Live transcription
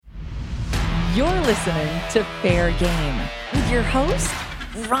You're listening to Fair Game with your host,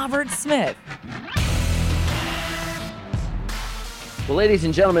 Robert Smith. Well, ladies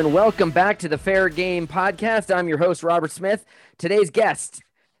and gentlemen, welcome back to the Fair Game podcast. I'm your host, Robert Smith. Today's guest,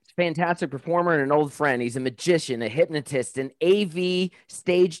 fantastic performer and an old friend. He's a magician, a hypnotist, an AV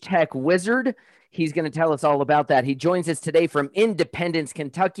stage tech wizard. He's going to tell us all about that. He joins us today from Independence,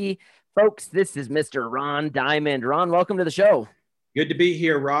 Kentucky. Folks, this is Mr. Ron Diamond. Ron, welcome to the show. Good to be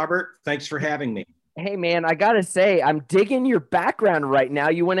here, Robert. Thanks for having me. Hey, man, I got to say, I'm digging your background right now.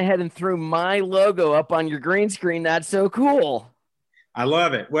 You went ahead and threw my logo up on your green screen. That's so cool. I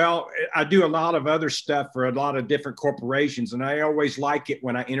love it. Well, I do a lot of other stuff for a lot of different corporations, and I always like it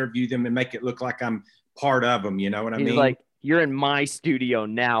when I interview them and make it look like I'm part of them. You know what I mean? Like, you're in my studio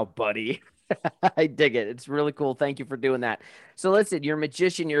now, buddy. I dig it. It's really cool. Thank you for doing that. So listen, you're a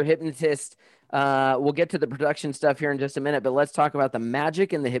magician, you're a hypnotist. We'll get to the production stuff here in just a minute, but let's talk about the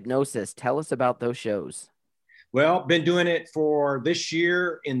magic and the hypnosis. Tell us about those shows. Well, been doing it for this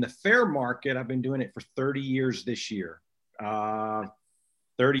year in the fair market. I've been doing it for 30 years this year. 30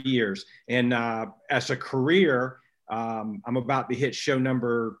 years. And as a career, I'm about to hit show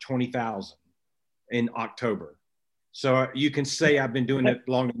number 20,000 in October. So you can say I've been doing it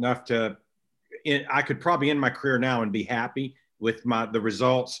long enough I could probably end my career now and be happy with the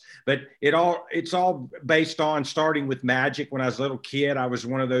results, but it's all based on starting with magic. When I was a little kid, I was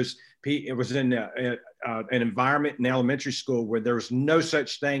one of those, it was in an environment in elementary school where there was no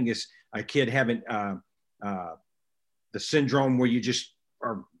such thing as a kid having the syndrome where you just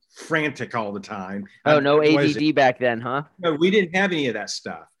are frantic all the time. Oh, no ADD back then, huh? No, we didn't have any of that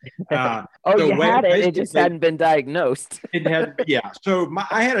stuff. You had it. It just hadn't been diagnosed. So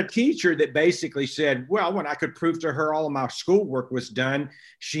I had a teacher that basically said, well, when I could prove to her all of my schoolwork was done,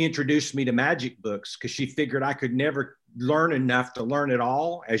 she introduced me to magic books because she figured I could never learn enough to learn it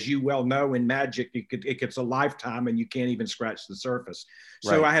all. As you well know, in magic, it gets a lifetime and you can't even scratch the surface.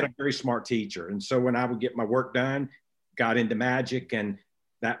 So I had a very smart teacher. And so when I would get my work done, got into magic, and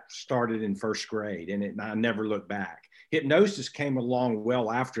that started in first grade, and I never looked back. Hypnosis came along well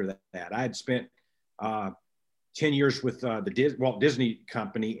after that. I had spent 10 years with the Walt Disney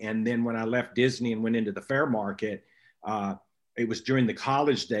Company, and then when I left Disney and went into the fair market, it was during the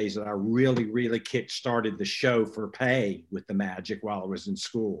college days that I really, really kick-started the show for pay with the magic while I was in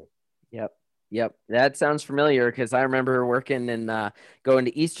school. Yep. That sounds familiar because I remember working and going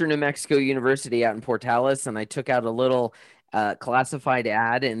to Eastern New Mexico University out in Portales, and I took out a little classified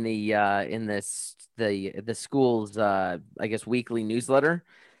ad in the school's I guess weekly newsletter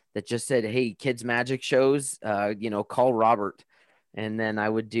that just said, "Hey, kids magic shows, call Robert." And then I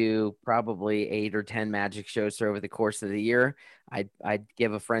would do probably 8 or 10 magic shows over the course of the year. I'd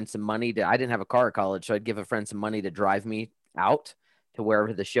give a friend some money I didn't have a car at college, so I'd give a friend some money to drive me out to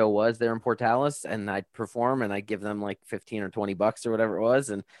wherever the show was there in Portales, and I'd perform, and I'd give them like 15 or 20 bucks or whatever it was,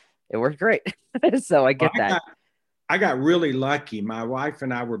 and it worked great. So I get that. I got really lucky. My wife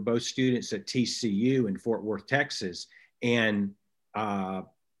and I were both students at TCU in Fort Worth, Texas, and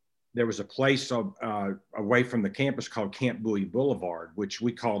there was a place away from the campus called Camp Bowie Boulevard, which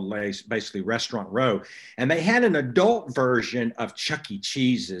we called basically Restaurant Row. And they had an adult version of Chuck E.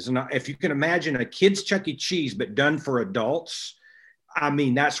 Cheese's. And if you can imagine a kid's Chuck E. Cheese, but done for adults, I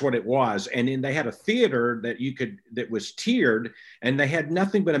mean, that's what it was. And then they had a theater that was tiered, and they had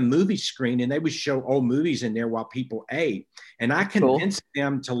nothing but a movie screen, and they would show old movies in there while people ate. And I convinced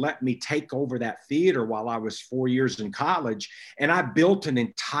them to let me take over that theater while I was 4 years in college. And I built an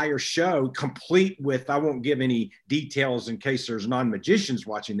entire show complete with, I won't give any details in case there's non-magicians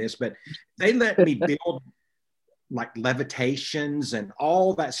watching this, but they let me build like levitations and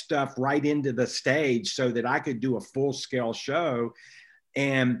all that stuff right into the stage so that I could do a full-scale show.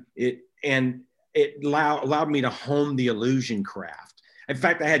 And it allowed me to hone the illusion craft. In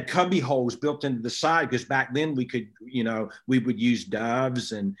fact, I had cubby holes built into the side because back then we would use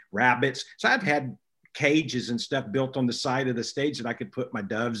doves and rabbits. So I've had cages and stuff built on the side of the stage that I could put my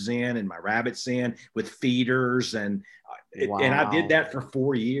doves in and my rabbits in with feeders. And I did that for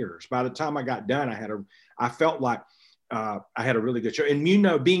 4 years. By the time I got done, I felt like I had a really good show. And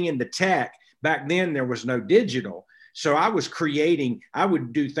being in the tech, back then there was no digital. So I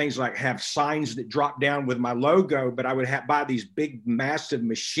would do things like have signs that drop down with my logo, but I would buy these big, massive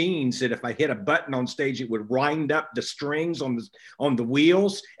machines that if I hit a button on stage, it would wind up the strings on the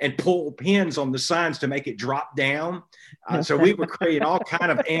wheels and pull pins on the signs to make it drop down. So we would create all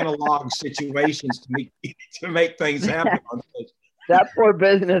kind of analog situations to make things happen on stage. That poor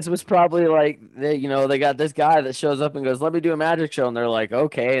business was probably like, they got this guy that shows up and goes, let me do a magic show. And they're like,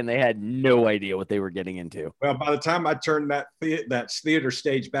 okay. And they had no idea what they were getting into. Well, by the time I turned that theater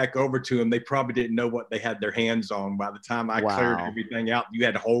stage back over to them, they probably didn't know what they had their hands on. By the time I cleared everything out, you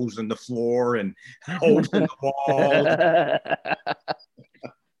had holes in the floor and holes in the walls.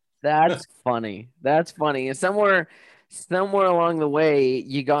 That's funny. That's funny. And somewhere along the way,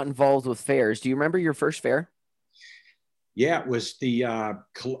 you got involved with fairs. Do you remember your first fair? Yeah, it was the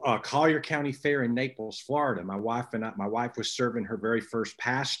Collier County Fair in Naples, Florida. My wife was serving her very first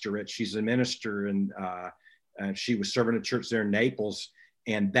pastorate. She's a minister, and she was serving a church there in Naples.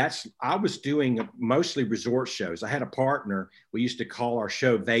 And I was doing mostly resort shows. I had a partner. We used to call our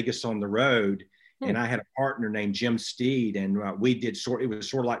show Vegas on the Road. And I had a partner named Jim Steed, and we did it was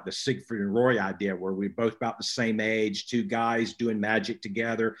sort of like the Siegfried and Roy idea, where we both about the same age, two guys doing magic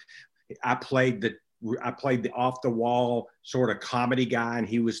together. I played the off the wall sort of comedy guy, and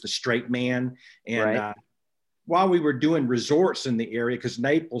he was the straight man. And while we were doing resorts in the area, because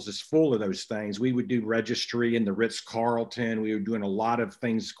Naples is full of those things, we would do registry in the Ritz-Carlton. We were doing a lot of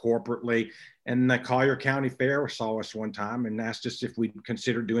things corporately. And the Collier County Fair saw us one time and asked us if we'd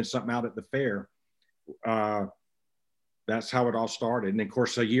consider doing something out at the fair. That's how it all started. And of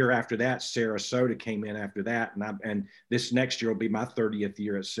course, a year after that, Sarasota came in after that. And this next year will be my 30th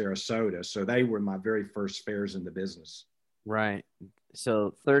year at Sarasota. So they were my very first fairs in the business. Right.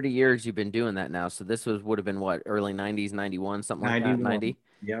 So 30 years you've been doing that now. So this would have been what, early 90s, 91, something like 91. That, 90?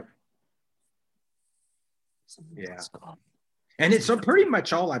 Yep. Yeah. And it's pretty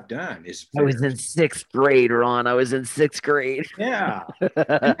much all I've done is fairs. I was in sixth grade, Ron. I was in sixth grade. Yeah.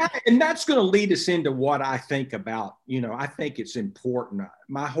 and that's going to lead us into what I think about. I think it's important.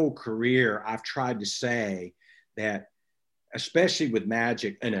 My whole career, I've tried to say that, especially with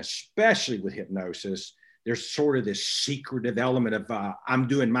magic and especially with hypnosis, there's sort of this secretive element of I'm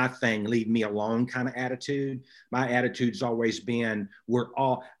doing my thing, leave me alone kind of attitude. My attitude's always been,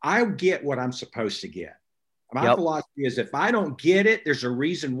 I get what I'm supposed to get. My philosophy is if I don't get it, there's a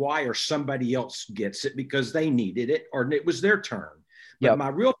reason why, or somebody else gets it because they needed it or it was their turn. But my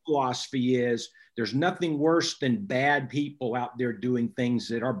real philosophy is there's nothing worse than bad people out there doing things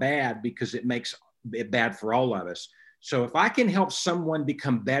that are bad because it makes it bad for all of us. So if I can help someone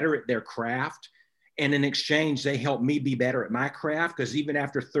become better at their craft, and in exchange, they help me be better at my craft, because even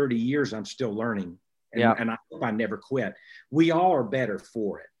after 30 years, I'm still learning. And I hope I never quit. We all are better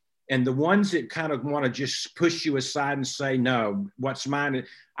for it. And the ones that kind of want to just push you aside and say, no, what's mine?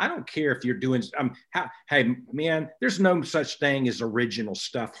 I don't care if you're doing, hey, man, there's no such thing as original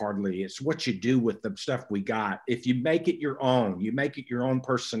stuff, hardly. It's what you do with the stuff we got. If you make it your own, you make it your own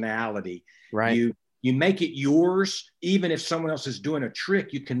personality. Right. You make it yours. Even if someone else is doing a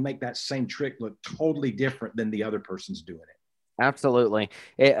trick, you can make that same trick look totally different than the other person's doing it. Absolutely.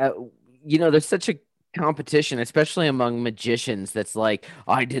 There's such a competition, especially among magicians, that's like,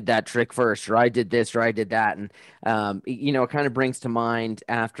 I did that trick first, or I did this, or I did that. And it kind of brings to mind,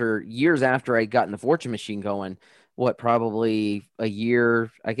 years after I got in the fortune machine going, probably a year,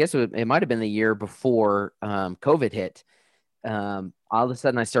 I guess it might have been the year before COVID hit. All of a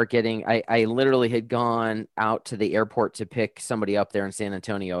sudden I start getting, I literally had gone out to the airport to pick somebody up there in San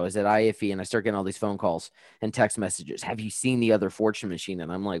Antonio. I was at IFE, and I start getting all these phone calls and text messages. Have you seen the other fortune machine?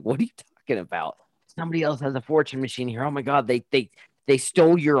 And I'm like, what are you talking about? Somebody else has a fortune machine here. Oh my God, they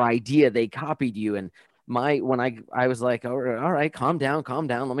stole your idea. They copied you. And when I was like, all right, calm down.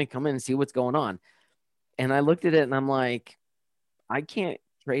 Let me come in and see what's going on. And I looked at it and I'm like, I can't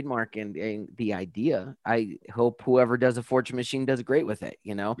trademark and the idea. I hope whoever does a fortune machine does great with it.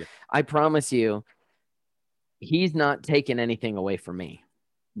 Yeah. I promise you, he's not taking anything away from me.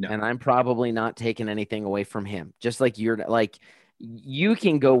 No. And I'm probably not taking anything away from him. Just like you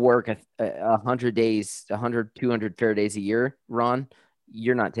can go work 100 days, 100, 200 fair days a year, Ron.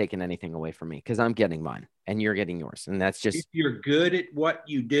 You're not taking anything away from me because I'm getting mine and you're getting yours. And that's just, if you're good at what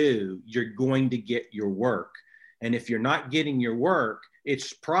you do, you're going to get your work. And if you're not getting your work,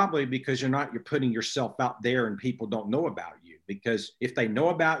 it's probably because you're putting yourself out there and people don't know about you. Because if they know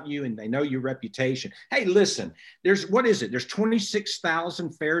about you and they know your reputation, hey, listen, there's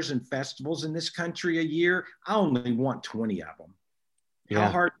 26,000 fairs and festivals in this country a year. I only want 20 of them. Yeah.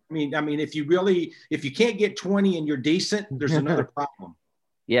 How hard? I mean, if you can't get 20 and you're decent, there's another problem.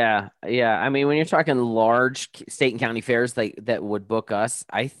 Yeah. I mean, when you're talking large state and county fairs that would book us,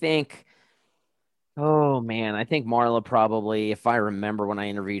 I think, oh man, I think Marla probably, if I remember when I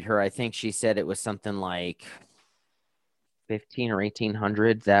interviewed her, I think she said it was something like 15 or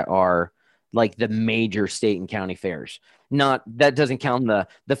 1,800 that are like the major state and county fairs. Not that doesn't count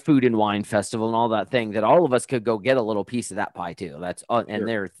the food and wine festival and all that thing that all of us could go get a little piece of that pie too. That's and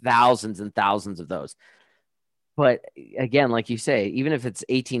there are thousands and thousands of those. But again, like you say, even if it's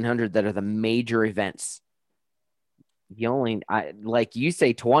 1,800 that are the major events, like you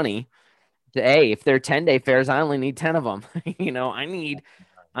say 20. Hey, if they're 10-day fairs, I only need 10 of them. I need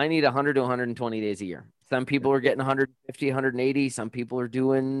 100 to 120 days a year. Some people are getting 150, 180. Some people are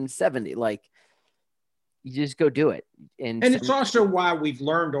doing 70. Like, you just go do it. And it's also why we've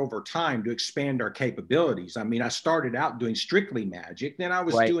learned over time to expand our capabilities. I mean, I started out doing strictly magic, then I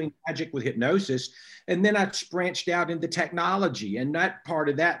was doing magic with hypnosis, and then I branched out into technology. And that part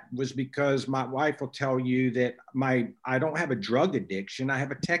of that was because my wife will tell you that I don't have a drug addiction, I have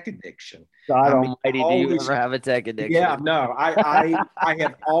a tech addiction. God almighty, do you ever have a tech addiction? Yeah, no, I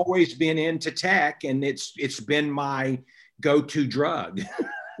have always been into tech, and it's been my go-to drug.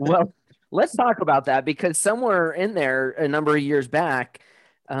 Well, let's talk about that, because somewhere in there a number of years back,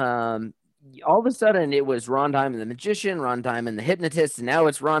 all of a sudden it was Ron Diamond the magician, Ron Diamond the hypnotist, and now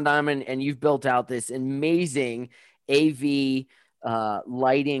it's Ron Diamond, and you've built out this amazing AV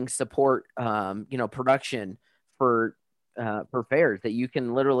lighting support, production for fairs that you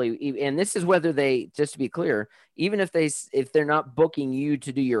can literally, and this is whether they, just to be clear, even if they're not booking you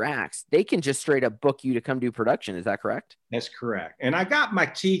to do your acts, they can just straight up book you to come do production. Is that correct? That's correct. And I got my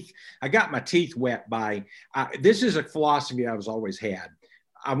teeth wet by, this is a philosophy I've always had.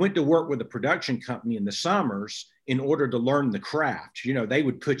 I went to work with a production company in the summers in order to learn the craft. They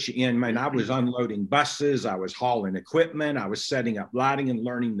would put you in, I was unloading buses, I was hauling equipment, I was setting up lighting and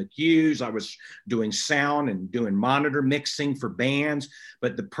learning the cues, I was doing sound and doing monitor mixing for bands.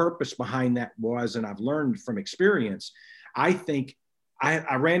 But the purpose behind that was, and I've learned from experience, I think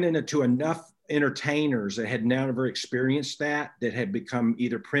I ran into enough entertainers that had never experienced that had become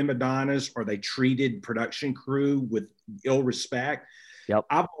either prima donnas or they treated production crew with ill respect. Yep.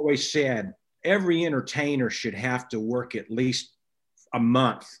 I've always said every entertainer should have to work at least a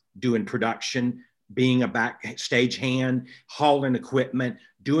month doing production, being a backstage hand, hauling equipment,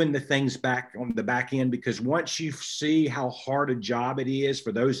 doing the things back on the back end, because once you see how hard a job it is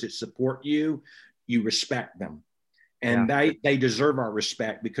for those that support you, you respect them. And they deserve our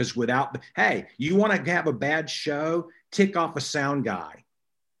respect, because hey, you want to have a bad show, tick off a sound guy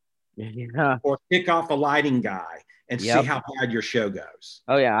or tick off a lighting guy and see how bad your show goes.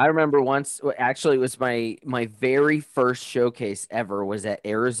 Oh yeah. I remember once, actually it was my very first showcase ever was at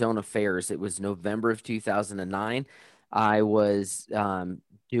Arizona Fairs. It was November of 2009. I was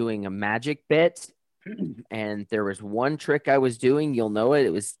doing a magic bit, and there was one trick I was doing. You'll know it.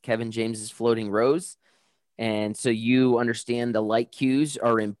 It was Kevin James's Floating Rose. And so you understand the light cues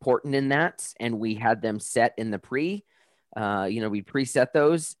are important in that. And we had them set in the we preset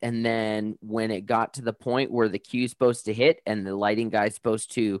those. And then when it got to the point where the cue's supposed to hit and the lighting guy's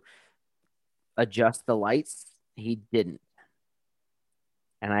supposed to adjust the lights, he didn't.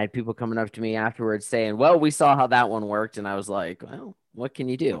 And I had people coming up to me afterwards saying, well, we saw how that one worked. And I was like, well, what can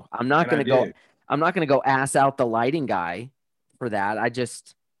you do? I'm not going to go ass out the lighting guy for that. I'll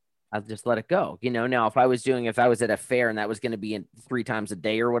just let it go. Now if I was at a fair and that was going to be in 3 times a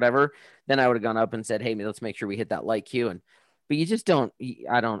day or whatever, then I would have gone up and said, hey, let's make sure we hit that light cue. But you just don't,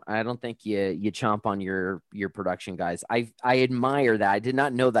 I don't think you chomp on your production guys. I admire that. I did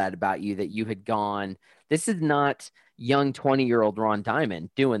not know that about you, that you had gone, this is not young 20-year-old Ron Diamond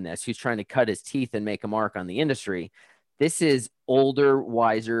doing this, who's trying to cut his teeth and make a mark on the industry. This is older,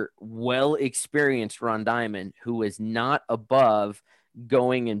 wiser, well-experienced Ron Diamond, who is not above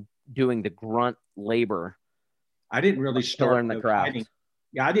going and doing the grunt labor. I didn't really start to learn the craft.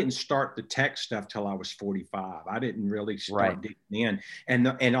 I didn't start the tech stuff till I was 45. I didn't really start digging in,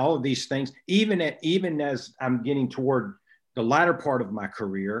 and all of these things. Even as I'm getting toward the latter part of my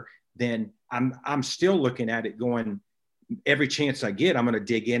career, then I'm still looking at it, going, every chance I get, I'm going to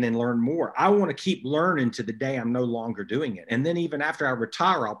dig in and learn more. I want to keep learning to the day I'm no longer doing it, and then even after I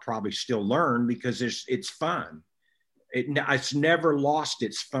retire, I'll probably still learn, because it's fun. It's never lost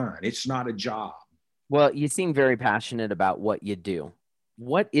its fun. It's not a job. Well, you seem very passionate about what you do.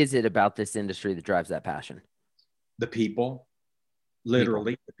 What is it about this industry that drives that passion? The people,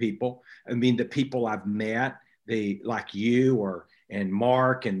 literally the people. I mean, the people I've met, like you and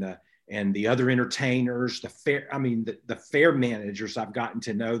Mark and the other entertainers, the fair managers I've gotten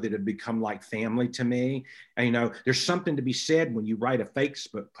to know that have become like family to me. And, there's something to be said when you write a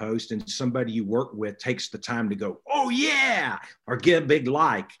Facebook post and somebody you work with takes the time to go, oh yeah, or get a big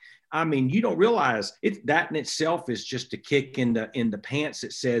like. I mean, you don't realize that in itself is just a kick in the pants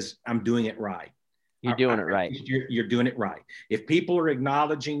that says I'm doing it right. You're doing it right. You're doing it right. If people are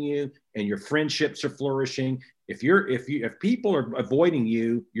acknowledging you and your friendships are flourishing, if people are avoiding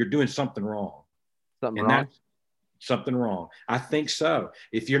you, you're doing something wrong. Something wrong? Something wrong. I think so.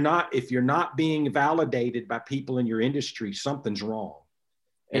 If you're not being validated by people in your industry, something's wrong.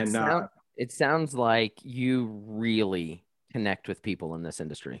 And it sounds like you really connect with people in this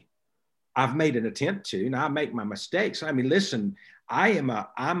industry. I've made an attempt to, and I make my mistakes. I mean, listen,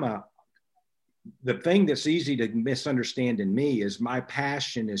 the thing that's easy to misunderstand in me is my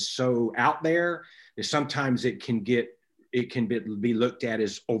passion is so out there that sometimes it can be looked at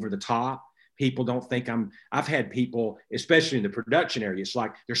as over the top. People don't think I've had people, especially in the production area, it's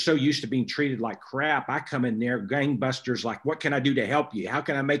like they're so used to being treated like crap. I come in there gangbusters, like, what can I do to help you? How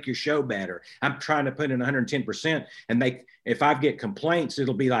can I make your show better? I'm trying to put in 110%. And if I get complaints,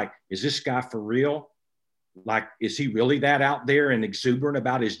 it'll be like, is this guy for real? Like, is he really that out there and exuberant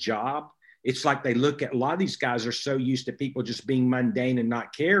about his job? It's like they look at, a lot of these guys are so used to people just being mundane and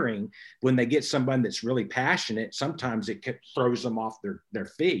not caring. When they get someone that's really passionate, sometimes it throws them off their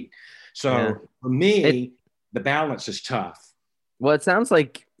feet. So for me, the balance is tough. Well, it sounds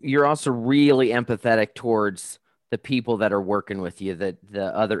like you're also really empathetic towards the people that are working with you,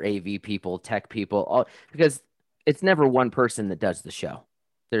 the other AV people, tech people, because it's never one person that does the show.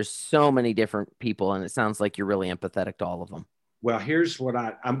 There's so many different people, and it sounds like you're really empathetic to all of them. Well, here's what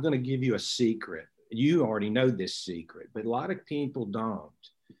I'm going to give you a secret. You already know this secret, but a lot of people don't.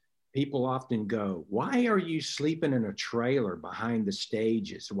 People often go, why are you sleeping in a trailer behind the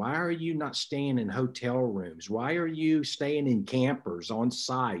stages? Why are you not staying in hotel rooms? Why are you staying in campers on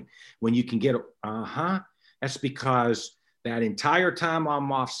site when you can get, That's because that entire time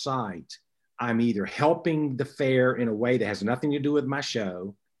I'm off site, I'm either helping the fair in a way that has nothing to do with my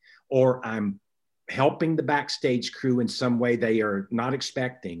show, or I'm helping the backstage crew in some way they are not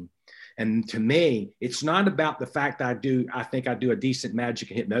expecting. And to me, it's not about the fact I think I do a decent magic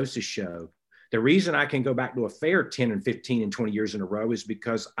and hypnosis show. The reason I can go back to a fair 10 and 15 and 20 years in a row is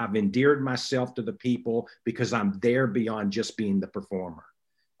because I've endeared myself to the people, because I'm there beyond just being the performer.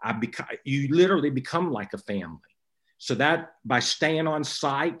 You literally become like a family. So that by staying on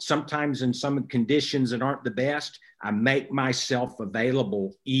site, sometimes in some conditions that aren't the best, I make myself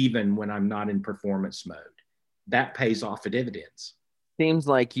available even when I'm not in performance mode. That pays off dividends. Seems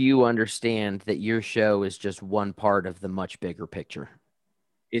like you understand that your show is just one part of the much bigger picture.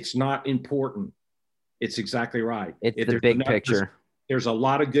 It's not important. It's exactly right. It's the big picture. There's a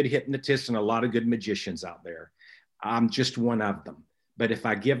lot of good hypnotists and a lot of good magicians out there. I'm just one of them. But if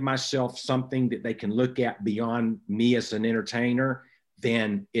I give myself something that they can look at beyond me as an entertainer,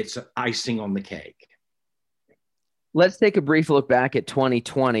 then it's icing on the cake. Let's take a brief look back at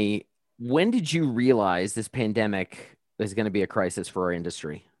 2020. When did you realize this pandemic is going to be a crisis for our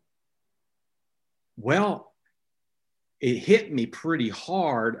industry? Well, it hit me pretty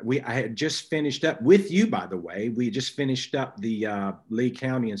hard. I had just finished up with you, by the way. We just finished up the Lee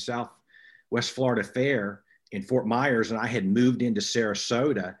County and Southwest Florida Fair in Fort Myers, and I had moved into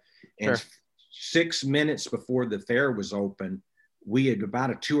Sarasota. And Sure. 6 minutes before the fair was open, we had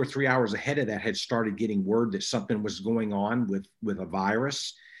about 2 or 3 hours ahead of that had started getting word that something was going on with a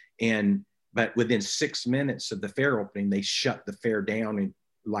virus. But within 6 minutes of the fair opening, they shut the fair down and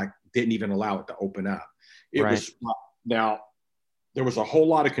didn't even allow it to open up. Now there was a whole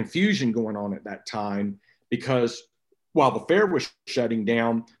lot of confusion going on at that time, because while the fair was shutting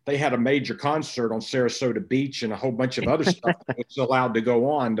down, they had a major concert on Sarasota Beach and a whole bunch of other stuff that was allowed to go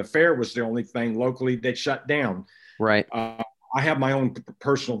on. The fair was the only thing locally that shut down. Right. I have my own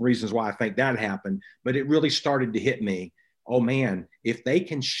personal reasons why I think that happened, but it really started to hit me. Oh man, if they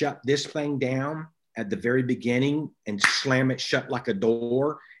can shut this thing down at the very beginning and slam it shut like a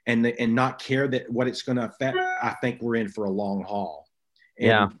door and not care that what it's going to affect, I think we're in for a long haul. And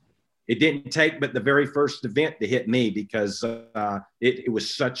yeah. It didn't take but the very first event to hit me, because it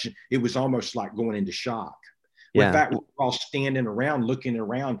was almost like going into shock. Yeah. In fact, we were all standing around, looking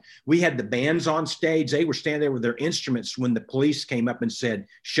around. We had the bands on stage. They were standing there with their instruments when the police came up and said,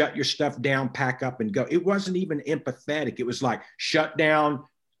 shut your stuff down, pack up and go. It wasn't even empathetic. It was like, shut down,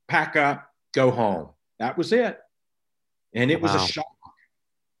 pack up, go home. That was it. And it was a shock.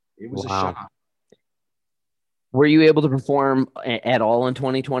 It was a shock. Were you able to perform at all in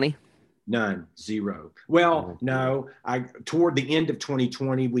 2020? None, zero. Well, no, toward the end of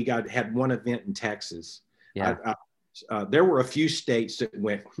 2020, we had one event in Texas. Yeah. There were a few states that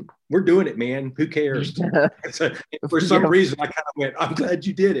went, we're doing it, man. Who cares? For some reason, I kind of went, I'm glad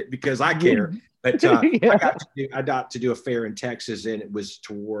you did it because I care. But I got to do a fair in Texas, and it was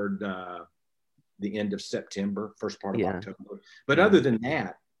toward the end of September, first part of October. But other than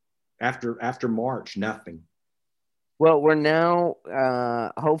that, After March, nothing. Well, we're now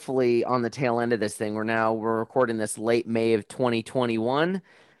hopefully on the tail end of this thing. We're recording this late May of 2021.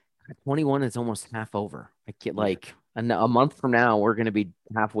 21 is almost half over. I get like a month from now, we're going to be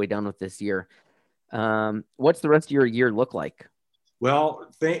halfway done with this year. What's the rest of your year look like?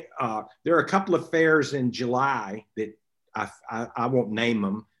 Well, there are a couple of fairs in July that I won't name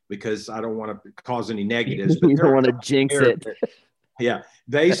them because I don't want to cause any negatives. You don't want to jinx it. Yeah,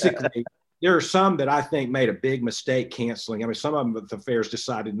 basically, there are some that I think made a big mistake canceling. I mean, some of them, the fairs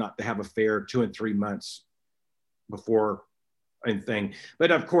decided not to have a fair 2 and 3 months before anything. But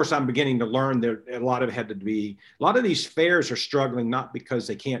of course, I'm beginning to learn that a lot of these fairs are struggling, not because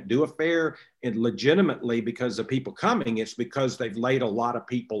they can't do a fair and legitimately because of people coming. It's because they've laid a lot of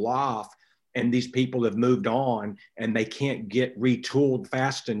people off and these people have moved on and they can't get retooled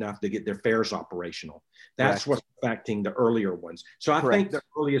fast enough to get their fairs operational. That's what's affecting the earlier ones. So I think the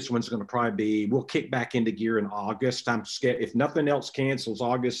earliest one's going to probably be, we'll kick back into gear in August. I'm scared if nothing else cancels,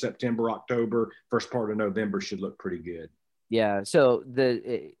 August, September, October, first part of November should look pretty good. Yeah. So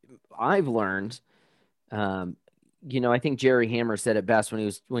I've learned, I think Jerry Hammer said it best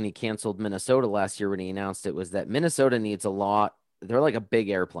when he canceled Minnesota last year when he announced it, was that Minnesota needs a lot. They're like a big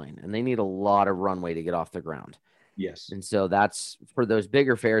airplane and they need a lot of runway to get off the ground. Yes. And so that's for those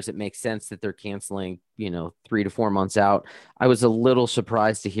bigger fairs. It makes sense that they're canceling, 3 to 4 months out. I was a little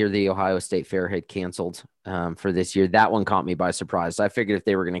surprised to hear the Ohio State Fair had canceled for this year. That one caught me by surprise. I figured if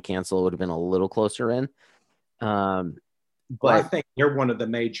they were going to cancel, it would have been a little closer in. But I think they're one of the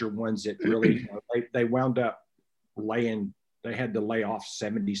major ones that really, they wound up they had to lay off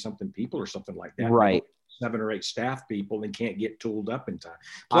 70 something people or something like that. Right. 7 or 8 staff people and can't get tooled up in time.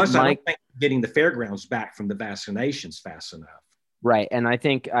 Plus, I don't think getting the fairgrounds back from the vaccinations fast enough. Right. And I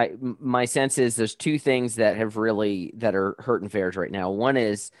think my sense is there's 2 things that are hurting fairs right now. One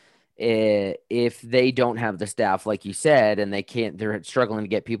is if they don't have the staff, like you said, and they're struggling to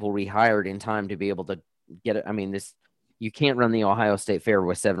get people rehired in time to be able to get it. I mean, you can't run the Ohio State Fair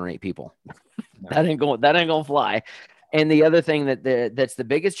with 7 or 8 people. No. That ain't going to fly. And the other thing that's the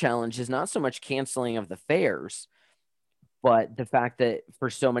biggest challenge is not so much canceling of the fairs, but the fact that for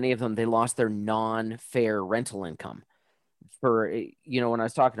so many of them, they lost their non-fair rental income. When I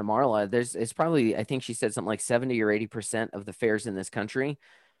was talking to Marla, it's probably, I think she said something like 70 or 80% of the fairs in this country,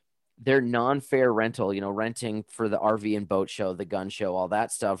 they're non-fair rental, renting for the RV and boat show, the gun show, all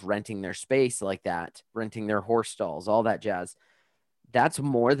that stuff, renting their space like that, renting their horse stalls, all that jazz. That's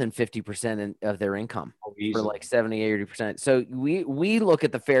more than 50% of their income for like 70, 80%. So we look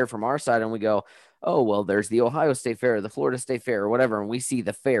at the fair from our side and we go, oh, well, there's the Ohio State Fair, the Florida State Fair or whatever. And we see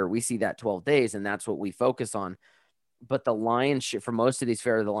the fair, we see that 12 days and that's what we focus on. But the lion's share for most of these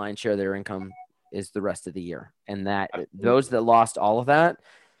fairs, the lion's share of their income is the rest of the year. And those that lost all of that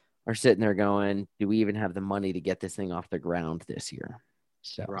are sitting there going, do we even have the money to get this thing off the ground this year?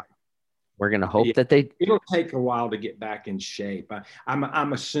 So we're going to hope that it'll take a while to get back in shape.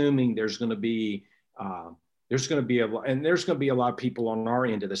 I'm assuming there's going to be a lot of people on our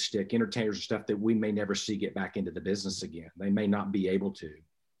end of the stick, entertainers and stuff that we may never see get back into the business again. They may not be able to.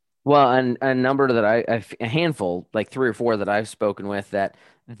 Well, and a number that a handful, like 3 or 4 that I've spoken with, that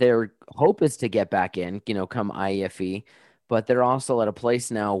their hope is to get back in, come IEFE, but they're also at a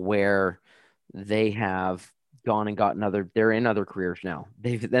place now where they have gone and gotten they're in other careers now.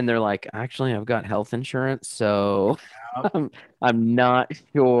 Then they're like, actually, I've got health insurance, so I'm not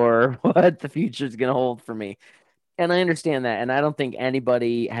sure what the future is going to hold for me. And I understand that. And I don't think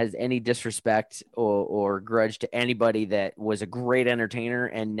anybody has any disrespect or grudge to anybody that was a great entertainer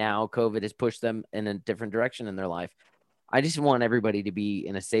and now COVID has pushed them in a different direction in their life. I just want everybody to be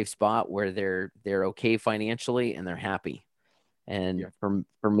in a safe spot where they're okay financially and they're happy. And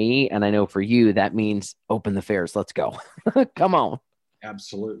for me, and I know for you, that means open the fairs. Let's go. Come on.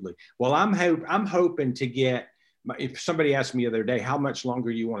 Absolutely. Well, I'm hoping to get, if somebody asked me the other day, how much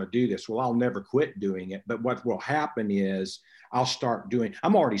longer you want to do this? Well, I'll never quit doing it. But what will happen is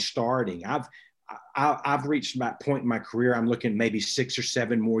I'm already starting. I've reached that point in my career. I'm looking maybe 6 or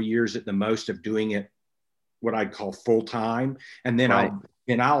 7 more years at the most of doing it, what I'd call full time. And then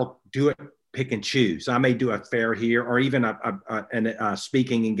I'll do it, pick and choose. I may do a fair here or even a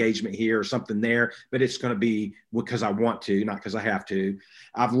speaking engagement here or something there, but it's going to be because I want to, not because I have to.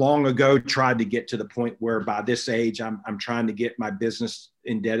 I've long ago tried to get to the point where by this age, I'm trying to get my business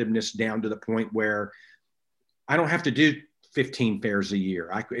indebtedness down to the point where I don't have to do 15 fairs a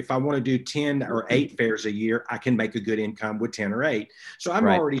year. If I want to do 10 or 8 fairs a year, I can make a good income with 10 or 8. So I'm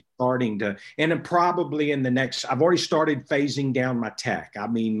already starting to, and I'm probably in the next, I've already started phasing down my tech. I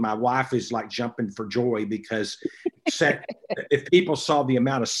mean, my wife is like jumping for joy because if people saw the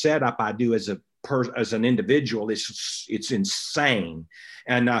amount of setup I do as an individual, it's insane.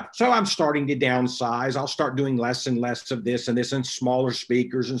 And so I'm starting to downsize. I'll start doing less and less of this and this, and smaller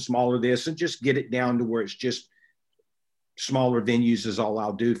speakers and smaller this, and just get it down to where it's just smaller venues is all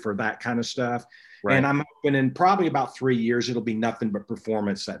I'll do for that kind of stuff. Right. And I'm hoping in probably about 3 years, it'll be nothing but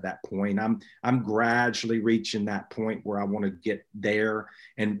performance at that point. I'm gradually reaching that point where I want to get there,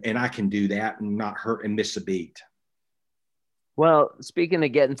 and I can do that and not hurt and miss a beat. Well, speaking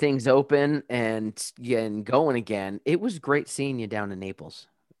of getting things open and going again, it was great seeing you down in Naples,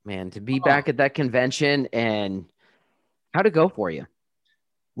 man, to be back at that convention. And how'd it go for you?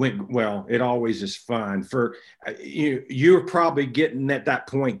 Well, it always is fun. For you're probably getting at that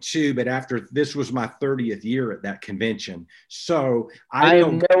point too, but after this was my 30th year at that convention. So I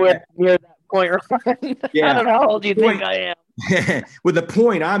am nowhere near that point, Ron. Yeah. I don't know how old you think I am. Well, the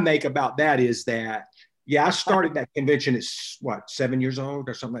point I make about that is that, I started that convention at 7 years old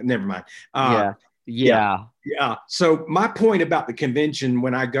or something. Never mind. Yeah. So my point about the convention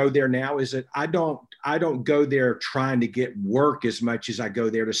when I go there now is that I don't go there trying to get work as much as I go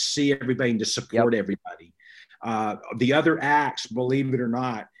there to see everybody and to support everybody. The other acts, believe it or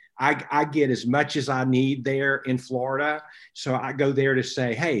not, I get as much as I need there in Florida. So I go there to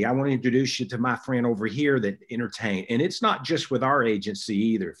say, hey, I want to introduce you to my friend over here that entertain. And it's not just with our agency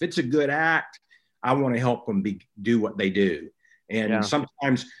either. If it's a good act, I want to help them do what they do. And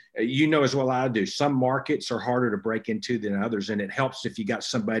sometimes, as well I do, some markets are harder to break into than others. And it helps if you got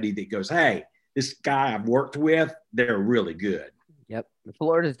somebody that goes, hey, this guy I've worked with, they're really good. Yep.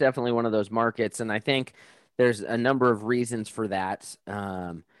 Florida is definitely one of those markets. And I think there's a number of reasons for that.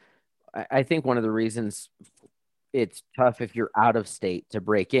 I think one of the reasons it's tough if you're out of state to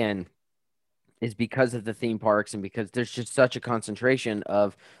break in is because of the theme parks and because there's just such a concentration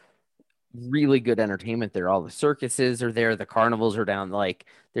of really good entertainment there. All the circuses are there, the carnivals are down, like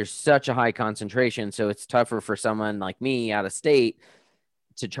there's such a high concentration. So it's tougher for someone like me out of state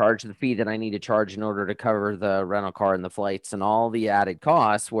to charge the fee that I need to charge in order to cover the rental car and the flights and all the added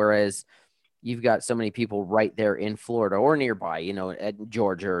costs. Whereas you've got so many people right there in Florida or nearby, at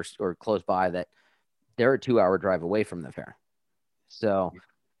Georgia or close by, that they're a 2-hour drive away from the fair. So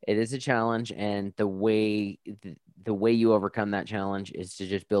it is a challenge. And the way you overcome that challenge is to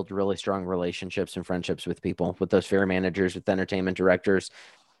just build really strong relationships and friendships with people, with those fair managers, with entertainment directors.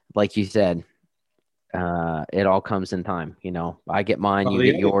 Like you said, it all comes in time. I get mine, you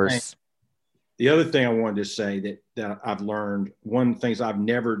get yours. The other thing I wanted to say that I've learned, one of the things I've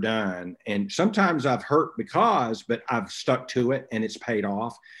never done, and sometimes I've hurt but I've stuck to it and it's paid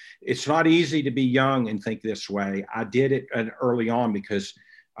off. It's not easy to be young and think this way. I did it early on because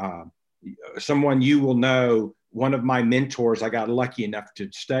someone you will know, one of my mentors I got lucky enough to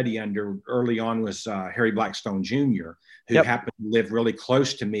study under early on was Harry Blackstone Jr., who happened to live really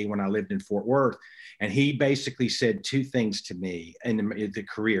close to me when I lived in Fort Worth. And he basically said 2 things to me in the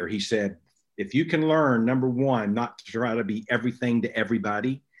career. He said, if you can learn, number one, not to try to be everything to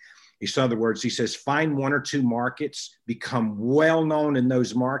everybody. In other words, he says, find 1 or 2 markets, become well known in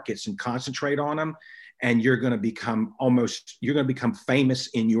those markets and concentrate on them. And you're going to become famous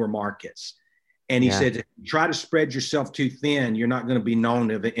in your markets. And he said, try to spread yourself too thin. You're not going to be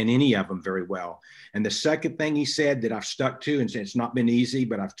known in any of them very well. And the second thing he said that I've stuck to, and it's not been easy,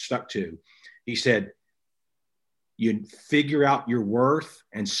 but I've stuck to, he said, you figure out your worth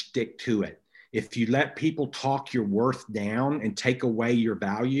and stick to it. If you let people talk your worth down and take away your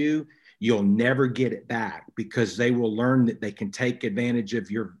value, you'll never get it back, because they will learn that they can take advantage of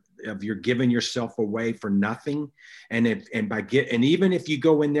your giving yourself away for nothing. And even if you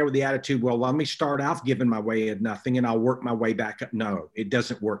go in there with the attitude, well, let me start off giving my way of nothing and I'll work my way back up. No, it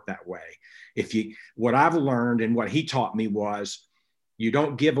doesn't work that way. What I've learned and what he taught me was, you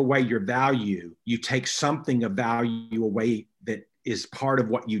don't give away your value. You take something of value away that is part of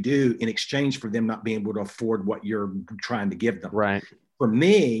what you do in exchange for them not being able to afford what you're trying to give them. Right. For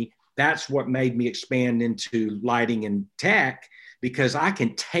me, that's what made me expand into lighting and tech, because I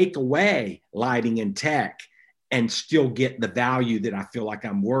can take away lighting and tech and still get the value that I feel like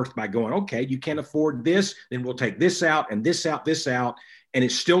I'm worth by going, okay, you can't afford this, then we'll take this out and this out, and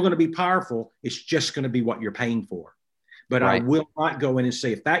it's still going to be powerful. It's just going to be what you're paying for. But right. I will not go in and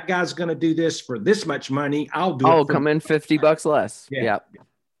say, if that guy's going to do this for this much money, I'll do it. Oh, come in $50 less. Yeah.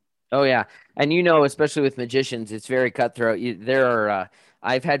 Oh yeah, and you know, especially with magicians, it's very cutthroat. There are,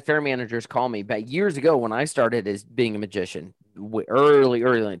 I've had fair managers call me back years ago when I started as being a magician, early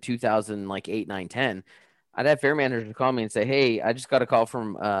in 2000, like 8, 9, 10. I'd have fair managers call me and say, "Hey, I just got a call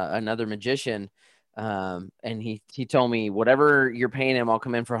from another magician, and he told me whatever you're paying him, I'll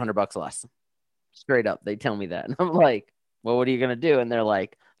come in for $100 less." Straight up, they tell me that, and I'm like, "Well, what are you gonna do?" And they're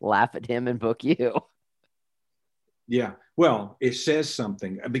like, "Laugh at him and book you." Yeah. Well, it says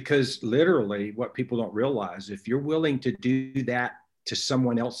something because literally what people don't realize, if you're willing to do that to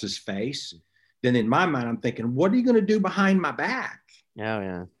someone else's face, then in my mind, I'm thinking, what are you going to do behind my back? Oh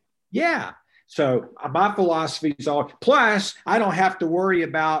yeah. Yeah. So my philosophy is all, plus I don't have to worry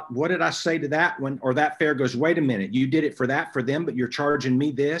about what did I say to that one, or that fair goes, wait a minute, you did it for that for them, but you're charging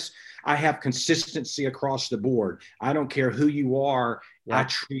me this. I have consistency across the board. I don't care who you are. Yeah. I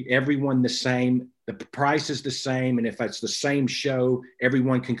treat everyone the same. The price is the same. And if it's the same show,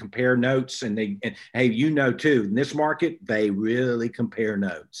 everyone can compare notes. And hey, you know, too, in this market, they really compare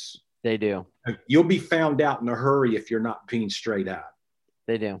notes. They do. You'll be found out in a hurry if you're not being straight up.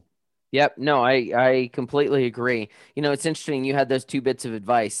 They do. Yep. No, I completely agree. You know, it's interesting. You had those two bits of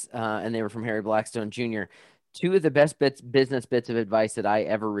advice, and they were from Harry Blackstone Jr. Two of the best business bits of advice that I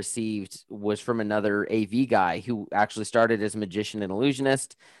ever received was from another AV guy who actually started as a magician and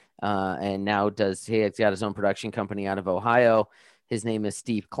illusionist, and now he's got his own production company out of Ohio. His name is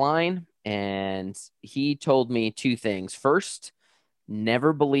Steve Klein, and he told me two things. First,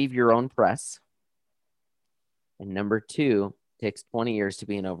 never believe your own press. And number two, takes 20 years to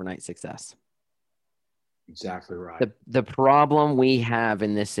be an overnight success. Exactly right. The problem we have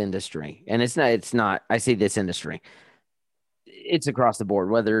in this industry, and it's not, I say this industry, it's across the board,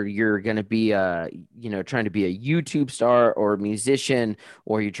 whether you're going to be trying to be a YouTube star or a musician,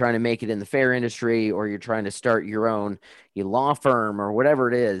 or you're trying to make it in the fair industry, or you're trying to start your own law firm or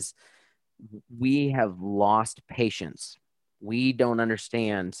whatever it is, we have lost patience. We don't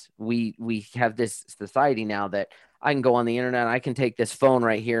understand. We have this society now that I can go on the internet, I can take this phone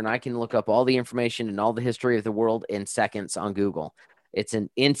right here, and I can look up all the information and all the history of the world in seconds on Google. It's an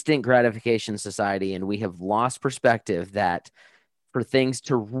instant gratification society, and we have lost perspective that for things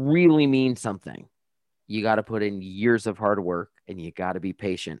to really mean something, you got to put in years of hard work, and you got to be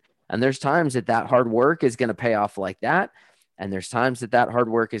patient. And there's times that hard work is going to pay off like that, and there's times that hard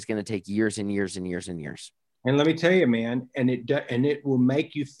work is going to take years and years and years and years. And let me tell you, man, and it will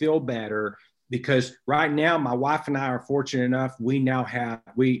make you feel better, because right now my wife and I are fortunate enough. We now have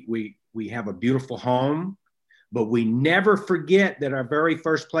we have a beautiful home, but we never forget that our very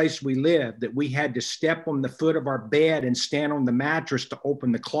first place we lived, that we had to step on the foot of our bed and stand on the mattress to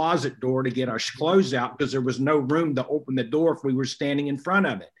open the closet door to get our clothes out, because there was no room to open the door if we were standing in front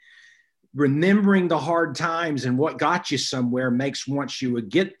of it. Remembering the hard times and what got you somewhere makes, once you would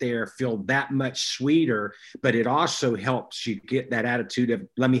get there, feel that much sweeter, but it also helps you get that attitude of,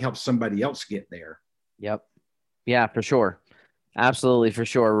 let me help somebody else get there. Yep. Yeah, for sure. Absolutely, for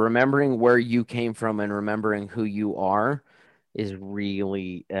sure. Remembering where you came from and remembering who you are is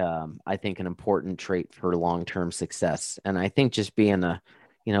really, I think, an important trait for long-term success. And I think just being a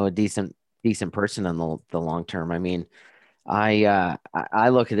decent person in the long term. I mean, I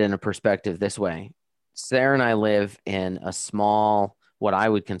look at it in a perspective this way. Sarah and I live in a small, what I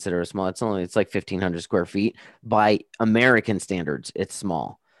would consider a small, it's like 1,500 square feet. By American standards, it's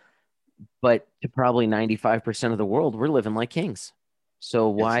small. But to probably 95% of the world, we're living like kings. So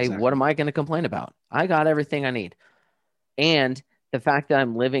what am I going to complain about? I got everything I need. And the fact that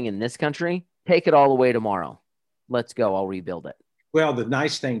I'm living in this country, take it all away tomorrow. Let's go. I'll rebuild it. Well, the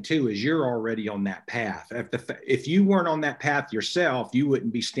nice thing too is you're already on that path. If you weren't on that path yourself, you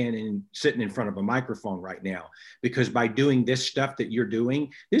wouldn't be sitting in front of a microphone right now, because by doing this stuff that you're doing,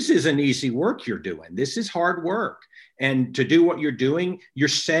 this isn't easy work you're doing. This is hard work. And to do what you're doing, you're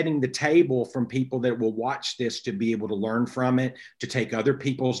setting the table from people that will watch this to be able to learn from it, to take other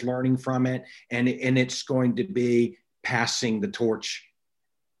people's learning from it. And it's going to be passing the torch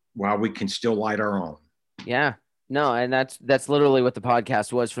while we can still light our own. Yeah. No, and that's literally what the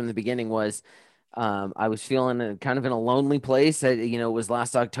podcast was from the beginning. Was I was feeling kind of in a lonely place. It was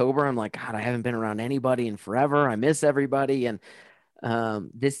last October. I'm like, God, I haven't been around anybody in forever. I miss everybody. And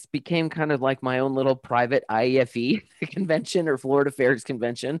this became kind of like my own little private IFE convention or Florida Fairs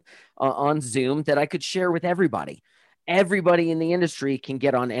convention on Zoom that I could share with everybody. Everybody in the industry can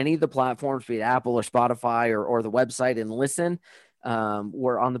get on any of the platforms, be it Apple or Spotify or the website, and listen.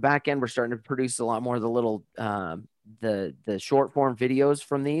 We're on the back end. We're starting to produce a lot more of the little, the short form videos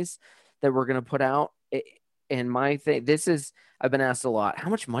from these that we're going to put out. And my thing, I've been asked a lot,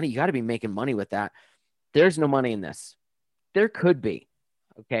 how much money? You got to be making money with that. There's no money in this. There could be.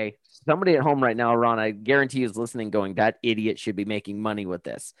 Okay. Somebody at home right now, Ron, I guarantee is listening going, that idiot should be making money with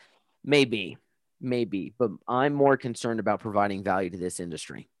this. Maybe, but I'm more concerned about providing value to this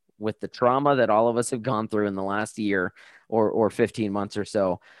industry with the trauma that all of us have gone through in the last year or 15 months or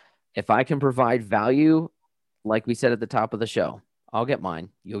so. If I can provide value, like we said at the top of the show, I'll get mine.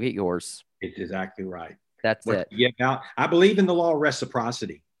 You'll get yours. It's exactly right. That's it. Yeah, I believe in the law of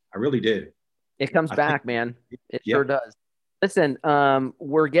reciprocity. I really do. It comes back, man. It sure does. Listen,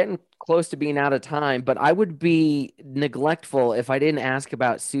 we're getting close to being out of time, but I would be neglectful if I didn't ask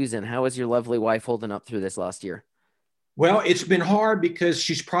about Susan. How is your lovely wife holding up through this last year? Well, it's been hard because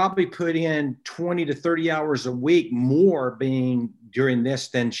she's probably put in 20 to 30 hours a week more being during this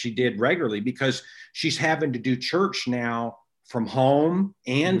than she did regularly, because she's having to do church now from home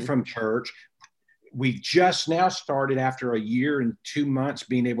and from church. We just now started, after a year and 2 months,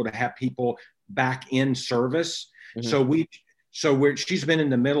 being able to have people back in service. She's been in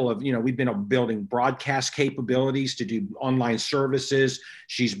the middle of, we've been building broadcast capabilities to do online services.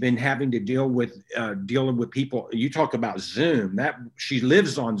 She's been having to dealing with people. You talk about Zoom, that she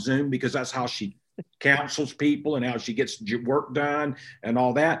lives on Zoom because that's how she counsels people and how she gets work done and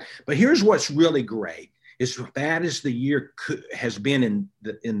all that. But here's what's really great is, bad as the year has been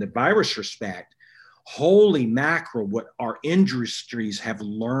in the virus respect, holy mackerel, what our industries have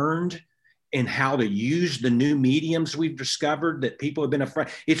learned and how to use the new mediums we've discovered that people have been afraid.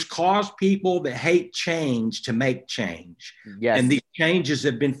 It's caused people that hate change to make change. Yes. And these changes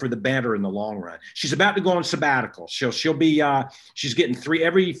have been for the better in the long run. She's about to go on sabbatical. She'll be, she's getting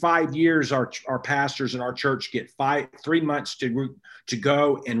every 5 years, our pastors in our church get 3 months to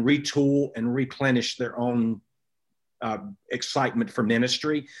go and retool and replenish their own excitement for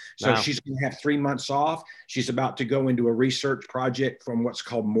ministry. So she's going to have 3 months off. She's about to go into a research project from what's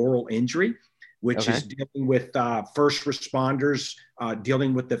called moral injury, which is dealing with first responders,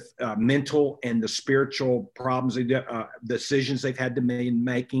 dealing with the mental and the spiritual problems, decisions they've had to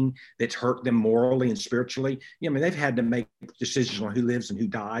making that's hurt them morally and spiritually. They've had to make decisions on who lives and who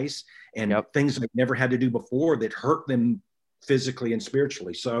dies, and things they've never had to do before that hurt them physically and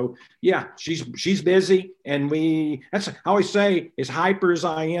spiritually. So yeah, she's busy, and I always say, as hyper as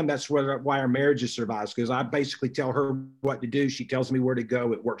I am, that's why our marriage survives, because I basically tell her what to do, she tells me where to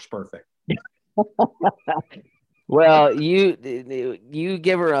go. It works perfect. Well, you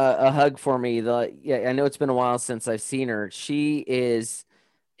give her a hug for me. I know it's been a while since I've seen her. She is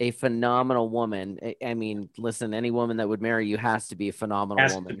a phenomenal woman. I mean, listen, any woman that would marry you has to be a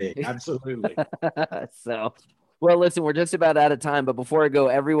phenomenal woman. To be. Absolutely. So, well, listen, we're just about out of time, but before I go,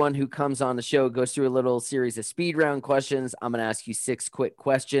 everyone who comes on the show goes through a little series of speed round questions. I'm going to ask you 6 quick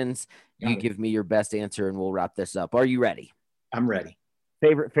questions. You give me your best answer and we'll wrap this up. Are you ready? I'm ready.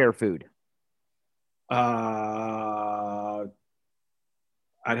 Favorite fair food? I'd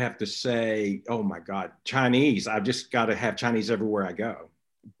have to say, oh my God, Chinese. I've just got to have Chinese everywhere I go.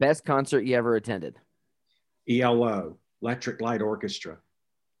 Best concert you ever attended? ELO, Electric Light Orchestra.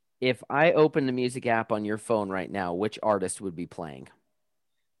 If I open the music app on your phone right now, which artist would be playing?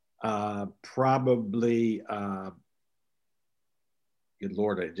 Probably, good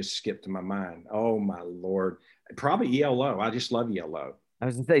Lord, it just skipped to my mind. Oh my Lord. Probably ELO. I just love ELO. I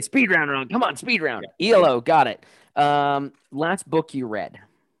was going to say speed round, Ron. Come on, speed round. Yeah. ELO, got it. Last book you read?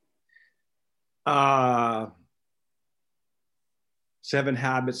 7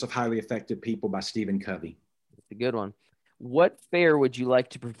 Habits of Highly Effective People by Stephen Covey. That's a good one. What fair would you like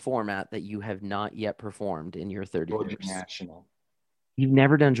to perform at that you have not yet performed in your 30 Georgia years? National. You've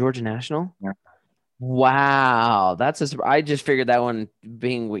never done Georgia National? Yeah. Wow. I just figured that one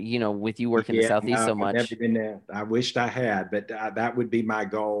being, with you working in the Southeast so much. I've never been there. I wished I had, but that would be my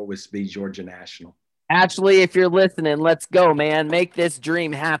goal, was to be Georgia National. Actually, if you're listening, let's go, man. Make this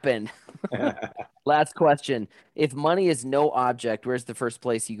dream happen. Last question. If money is no object, where's the first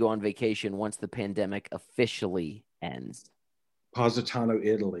place you go on vacation once the pandemic officially ends? Positano,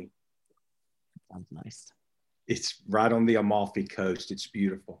 Italy. Sounds nice. It's right on the Amalfi Coast. It's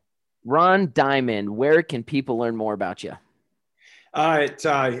beautiful. Ron Diamond, where can people learn more about you? It's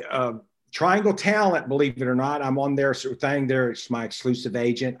Triangle Talent, believe it or not. I'm on their thing there. It's my exclusive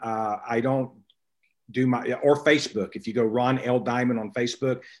agent. I don't do or Facebook. If you go Ron L. Diamond on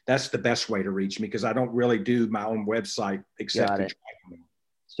Facebook, that's the best way to reach me, because I don't really do my own website except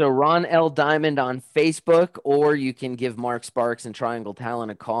So Ron L. Diamond on Facebook, or you can give Mark Sparks and Triangle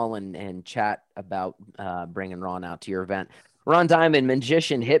Talent a call and chat about bringing Ron out to your event. Ron Diamond,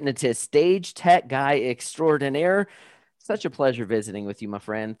 magician, hypnotist, stage tech guy extraordinaire. Such a pleasure visiting with you, my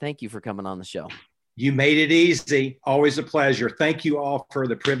friend. Thank you for coming on the show. You made it easy. Always a pleasure. Thank you all for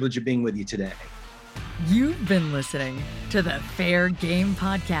the privilege of being with you today. You've been listening to the Fair Game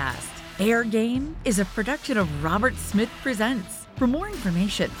Podcast. Fair Game is a production of Robert Smith Presents. For more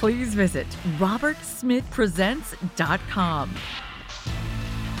information, please visit robertsmithpresents.com.